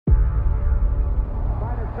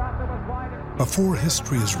Before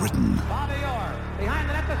history is written,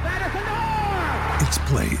 it's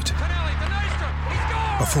played.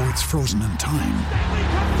 Before it's frozen in time,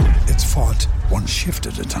 it's fought one shift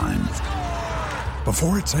at a time.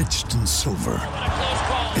 Before it's etched in silver,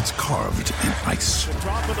 it's carved in ice.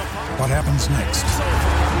 What happens next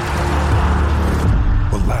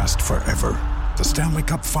will last forever. The Stanley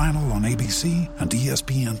Cup Final on ABC and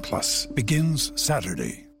ESPN Plus begins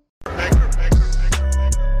Saturday.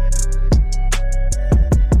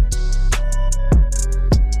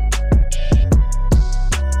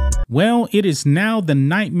 Well, it is now the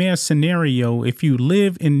nightmare scenario if you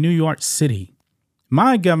live in New York City.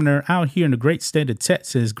 My governor out here in the great state of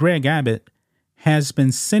Texas, Greg Abbott, has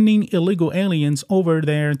been sending illegal aliens over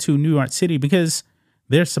there to New York City because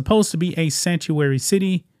they're supposed to be a sanctuary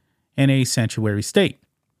city and a sanctuary state.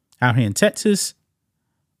 Out here in Texas,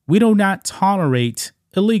 we do not tolerate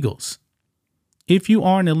illegals. If you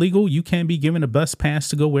are an illegal, you can be given a bus pass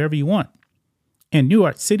to go wherever you want. And New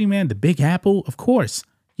York City, man, the Big Apple, of course,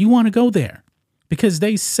 you want to go there because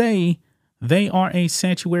they say they are a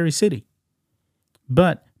sanctuary city.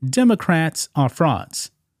 But Democrats are frauds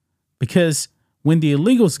because when the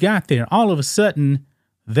illegals got there, all of a sudden,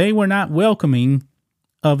 they were not welcoming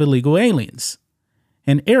of illegal aliens.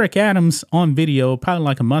 And Eric Adams on video, probably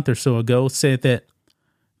like a month or so ago, said that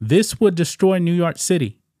this would destroy New York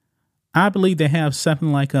City. I believe they have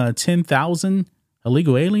something like 10,000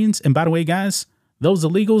 illegal aliens. And by the way, guys, those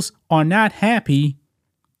illegals are not happy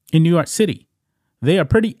in New York City. They are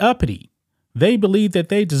pretty uppity. They believe that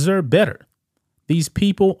they deserve better. These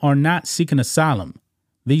people are not seeking asylum.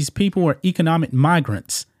 These people are economic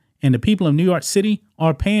migrants. And the people of New York City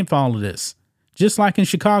are paying for all of this. Just like in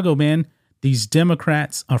Chicago, man, these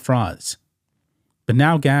Democrats are frauds. But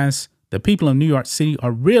now, guys, the people of New York City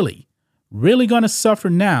are really going to suffer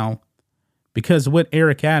now because of what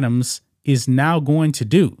Eric Adams is now going to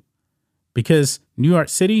do. Because New York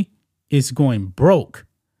City is going broke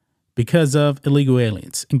because of illegal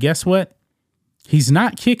aliens. And guess what? He's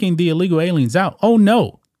not kicking the illegal aliens out. Oh,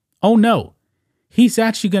 no. He's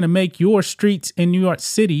actually going to make your streets in New York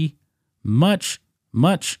City much,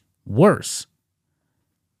 much worse.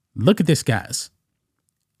 Look at this, guys.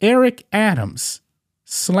 Eric Adams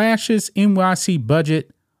slashes NYC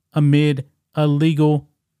budget amid illegal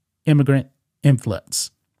immigrant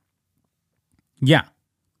influx. Yeah.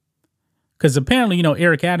 Because apparently,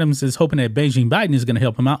 Eric Adams is hoping that Beijing Biden is going to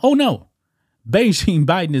help him out. Oh, no. Beijing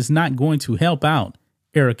Biden is not going to help out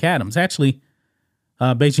Eric Adams. Actually,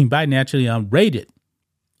 Beijing Biden actually raided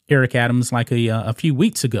Eric Adams like a few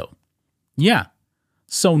weeks ago. Yeah.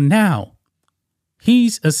 So now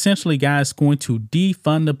he's essentially, guys, going to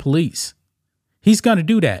defund the police. He's going to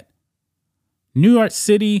do that. New York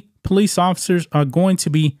City police officers are going to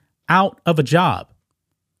be out of a job.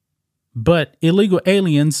 But illegal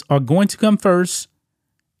aliens are going to come first,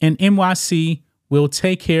 and NYC will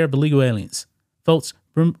take care of illegal aliens. Folks,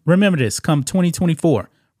 remember this come 2024.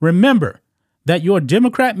 Remember that your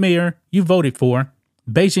Democrat mayor you voted for,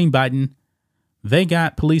 Beijing Biden, they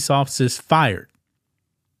got police officers fired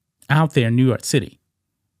out there in New York City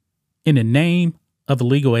in the name of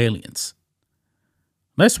illegal aliens.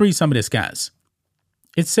 Let's read some of this, guys.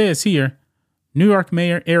 It says here, New York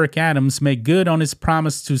Mayor Eric Adams made good on his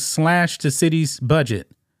promise to slash the city's budget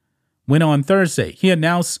when on Thursday he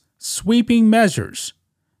announced sweeping measures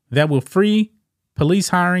that will free police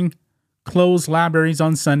hiring, close libraries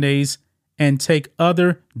on Sundays, and take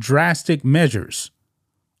other drastic measures,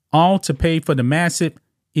 all to pay for the massive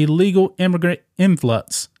illegal immigrant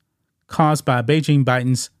influx caused by Beijing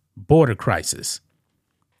Biden's border crisis.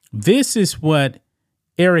 This is what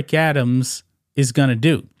Eric Adams is going to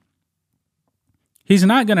do. He's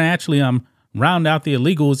not going to actually round out the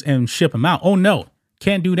illegals and ship them out. Oh, no,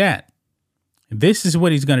 can't do that. This is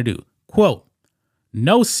what he's going to do. Quote,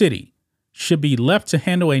 no city should be left to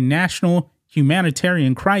handle a national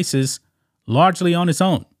humanitarian crisis largely on its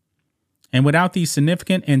own. And without the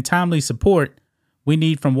significant and timely support we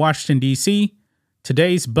need from Washington, D.C.,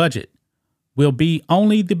 today's budget will be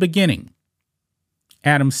only the beginning,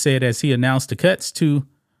 Adams said as he announced the cuts to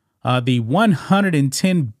the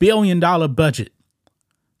 $110 billion budget.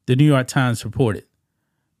 The New York Times reported.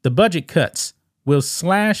 The budget cuts will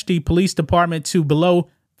slash the police department to below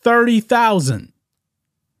 30,000.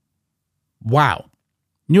 Wow.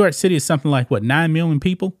 New York City is something like, 9 million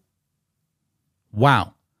people?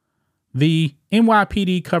 Wow. The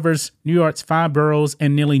NYPD covers New York's 5 boroughs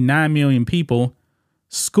and nearly 9 million people.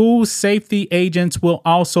 School safety agents will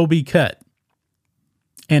also be cut.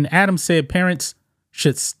 And Adams said parents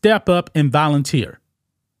should step up and volunteer.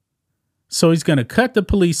 So he's going to cut the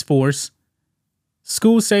police force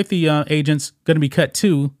School safety agents going to be cut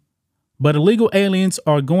too, but illegal aliens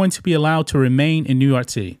are going to be allowed to remain in New York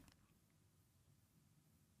City.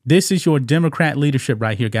 This is your Democrat leadership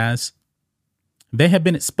right here, guys. They have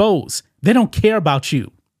been exposed. They don't care about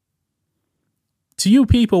you. To you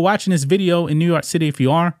people watching this video in New York City, if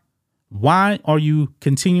you are, why are you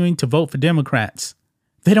continuing to vote for Democrats?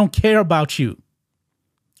 They don't care about you.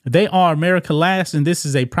 They are America last, and this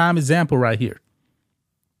is a prime example right here.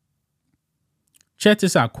 Check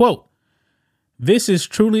this out. Quote, "This is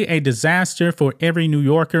truly a disaster for every New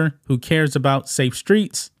Yorker who cares about safe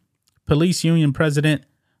streets," Police Union President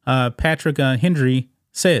Patrick Hendry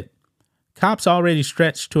said. "Cops already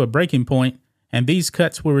stretched to a breaking point, and these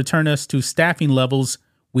cuts will return us to staffing levels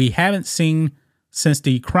we haven't seen since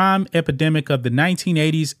the crime epidemic of the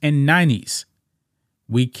 1980s and 90s.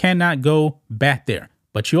 We cannot go back there."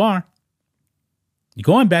 But you are. You're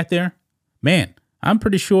going back there. Man, I'm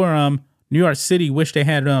pretty sure New York City wish they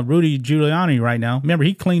had Rudy Giuliani right now. Remember,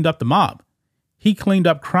 he cleaned up the mob. He cleaned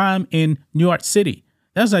up crime in New York City.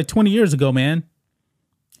 That was like 20 years ago, man.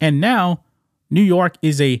 And now New York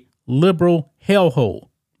is a liberal hellhole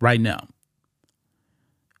right now.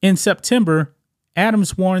 In September,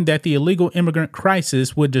 Adams warned that the illegal immigrant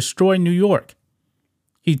crisis would destroy New York.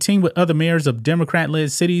 He teamed with other mayors of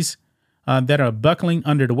Democrat-led cities that are buckling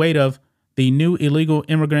under the weight of the new illegal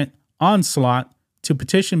immigrant onslaught to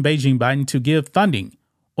petition Beijing Biden to give funding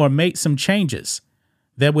or make some changes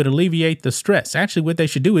that would alleviate the stress. Actually, what they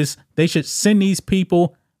should do is they should send these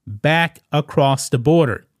people back across the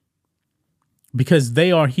border because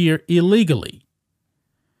they are here illegally.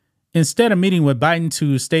 Instead of meeting with Biden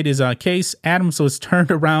to state his case, Adams was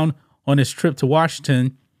turned around on his trip to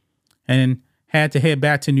Washington and had to head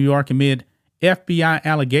back to New York amid FBI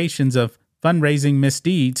allegations of fundraising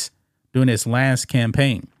misdeeds during his last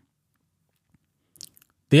campaign.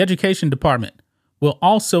 The Education Department will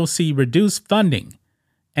also see reduced funding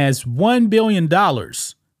as $1 billion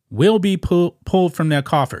will be pulled from their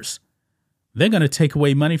coffers. They're going to take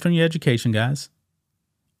away money from your education, guys.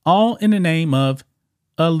 All in the name of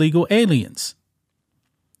illegal aliens.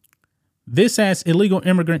 This as illegal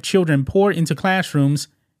immigrant children pour into classrooms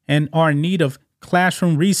and are in need of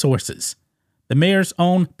classroom resources. The mayor's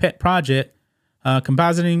own pet project,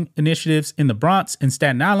 compositing initiatives in the Bronx and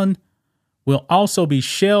Staten Island, will also be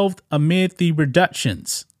shelved amid the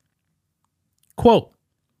reductions. Quote,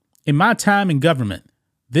 "In my time in government,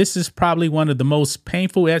 this is probably one of the most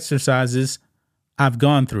painful exercises I've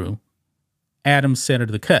gone through," Adams said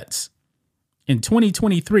of the cuts. In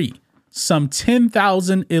 2023, some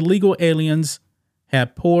 10,000 illegal aliens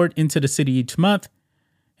have poured into the city each month,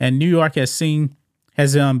 and New York has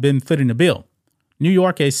been footing the bill. New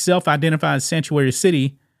York, a self-identified sanctuary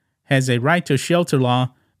city, has a right to shelter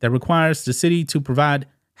law that requires the city to provide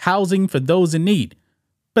housing for those in need.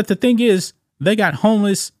 But the thing is, they got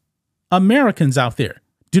homeless Americans out there.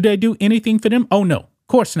 Do they do anything for them? Oh, no, of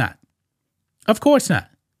course not. Of course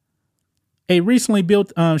not. A recently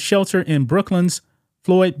built shelter in Brooklyn's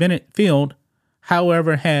Floyd Bennett Field,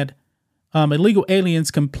 however, had illegal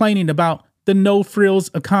aliens complaining about the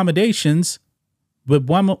no-frills accommodations, with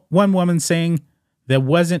one woman saying there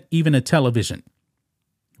wasn't even a television.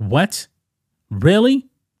 What? Really?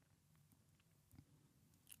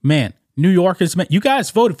 Man, New Yorkers, man, you guys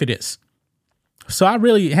voted for this. So I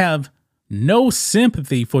really have no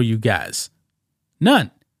sympathy for you guys.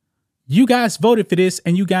 None. You guys voted for this,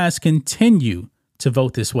 and you guys continue to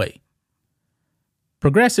vote this way.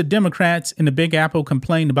 Progressive Democrats in the Big Apple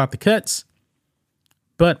complained about the cuts,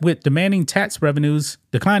 but with declining tax revenues,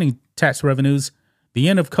 the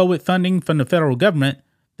end of COVID funding from the federal government,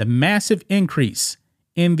 the massive increase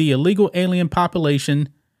in the illegal alien population,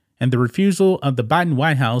 and the refusal of the Biden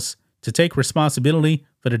White House to take responsibility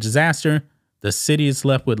for the disaster, the city is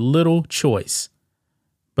left with little choice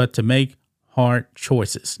but to make hard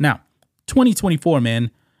choices. Now, 2024,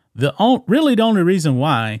 man, the only reason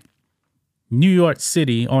why New York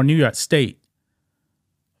City or New York State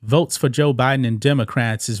votes for Joe Biden and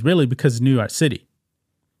Democrats is really because of New York City.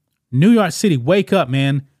 New York City, wake up,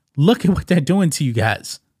 man. Look at what they're doing to you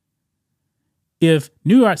guys. If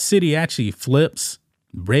New York City actually flips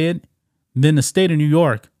red, then the state of New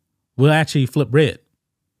York will actually flip red.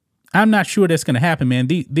 I'm not sure that's going to happen, man.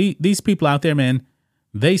 These people out there, man,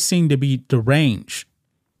 they seem to be deranged.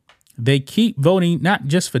 They keep voting not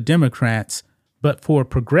just for Democrats, but for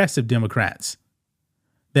progressive Democrats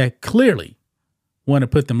that clearly want to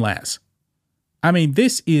put them last. I mean,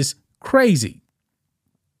 this is crazy.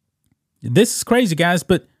 This is crazy, guys,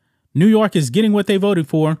 but New York is getting what they voted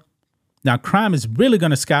for. Now, crime is really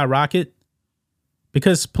going to skyrocket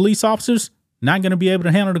because police officers not going to be able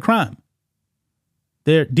to handle the crime.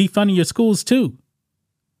 they're defunding your schools too.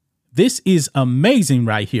 This is amazing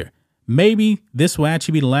right here. Maybe this will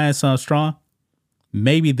actually be the last straw.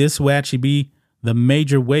 Maybe this will actually be the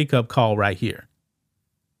major wake-up call right here.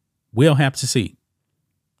 We'll have to see.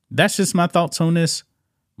 That's just my thoughts on this.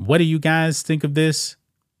 What do you guys think of this?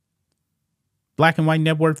 Black and White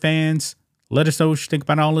Network fans, let us know what you think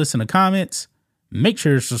about all this in the comments. Make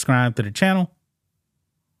sure to subscribe to the channel.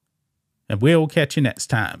 And we'll catch you next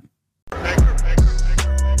time.